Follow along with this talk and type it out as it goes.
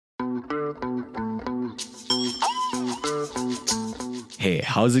Hey,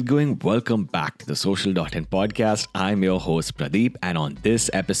 how's it going? Welcome back to the Social.in podcast. I'm your host Pradeep, and on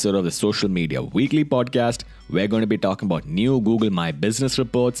this episode of the Social Media Weekly podcast, we're going to be talking about new Google My Business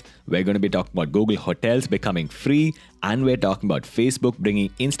reports, we're going to be talking about Google Hotels becoming free, and we're talking about Facebook bringing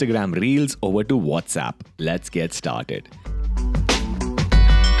Instagram Reels over to WhatsApp. Let's get started.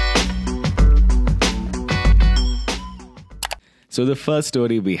 So the first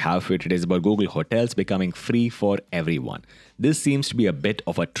story we have for today is about Google Hotels becoming free for everyone. This seems to be a bit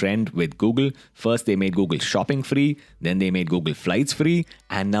of a trend with Google. First they made Google Shopping free, then they made Google Flights free,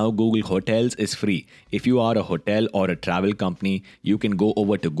 and now Google Hotels is free. If you are a hotel or a travel company, you can go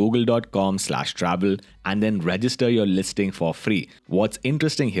over to google.com/travel and then register your listing for free. What's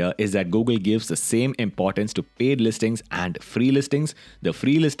interesting here is that Google gives the same importance to paid listings and free listings. The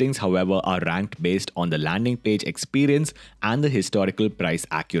free listings, however, are ranked based on the landing page experience and the historical price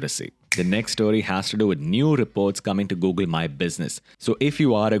accuracy. The next story has to do with new reports coming to Google My Business. So if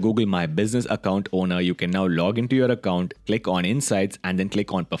you are a Google My Business account owner, you can now log into your account, click on Insights, and then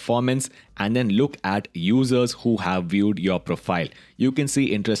click on Performance, and then look at users who have viewed your profile. You can see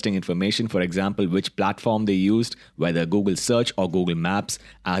interesting information, for example, which platform they used, whether Google Search or Google Maps,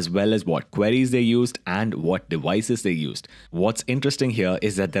 as well as what queries they used and what devices they used. What's interesting here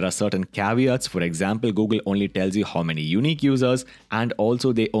is that there are certain caveats. For example, Google only tells you how many unique users, and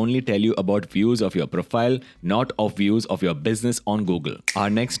also they only tell you about views of your profile, not of views of your business on Google.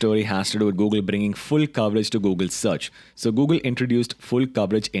 Our next story has to do with Google bringing full coverage to Google Search. So Google introduced full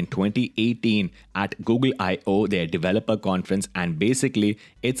coverage in 2018 at Google I/O, their developer conference, and basically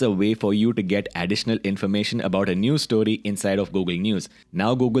it's a way for you to get additional information about a news story inside of Google News.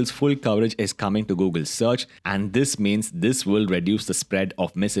 Now Google's full coverage is coming to Google Search, and this means this will reduce the spread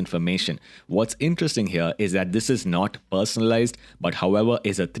of misinformation. What's interesting here is that this is not personalized, but however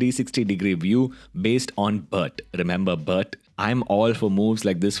is a 360-degree view based on BERT. Remember BERT? I'm all for moves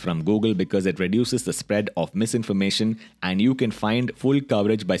like this from Google because it reduces the spread of misinformation, and you can find full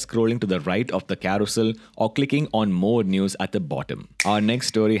coverage by scrolling to the right of the carousel or clicking on more news at the bottom. Our next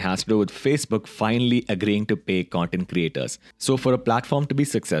story has to do with Facebook finally agreeing to pay content creators. So for a platform to be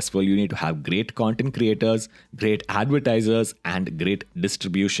successful, you need to have great content creators, great advertisers, and great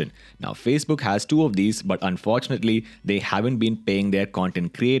distribution. Now Facebook has two of these, but unfortunately they haven't been paying their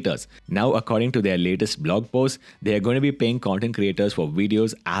content creators. Now according to their latest blog post, they are going to be paying content creators for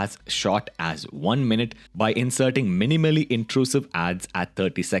videos as short as 1 minute by inserting minimally intrusive ads at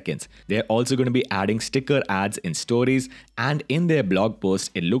 30 seconds. They're also going to be adding sticker ads in stories, and in their blog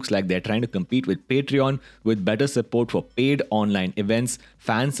post, it looks like they're trying to compete with Patreon with better support for paid online events,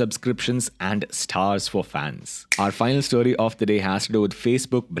 fan subscriptions, and stars for fans. Our final story of the day has to do with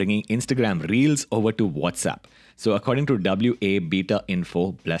Facebook bringing Instagram Reels over to WhatsApp. So according to WA Beta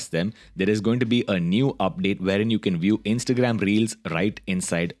Info, bless them, there is going to be a new update wherein you can view Instagram Reels right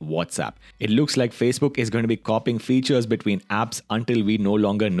inside WhatsApp. It looks like Facebook is going to be copying features between apps until we no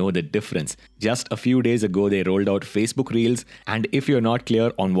longer know the difference. Just a few days ago, they rolled out Facebook Reels, and if you're not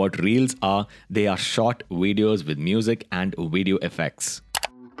clear on what Reels are, they are short videos with music and video effects.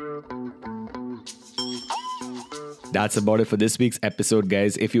 That's about it for this week's episode,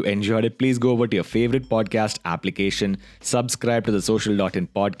 guys. If you enjoyed it, please go over to your favorite podcast application, subscribe to the Social.in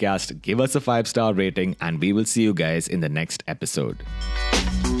podcast, give us a 5-star rating, and we will see you guys in the next episode.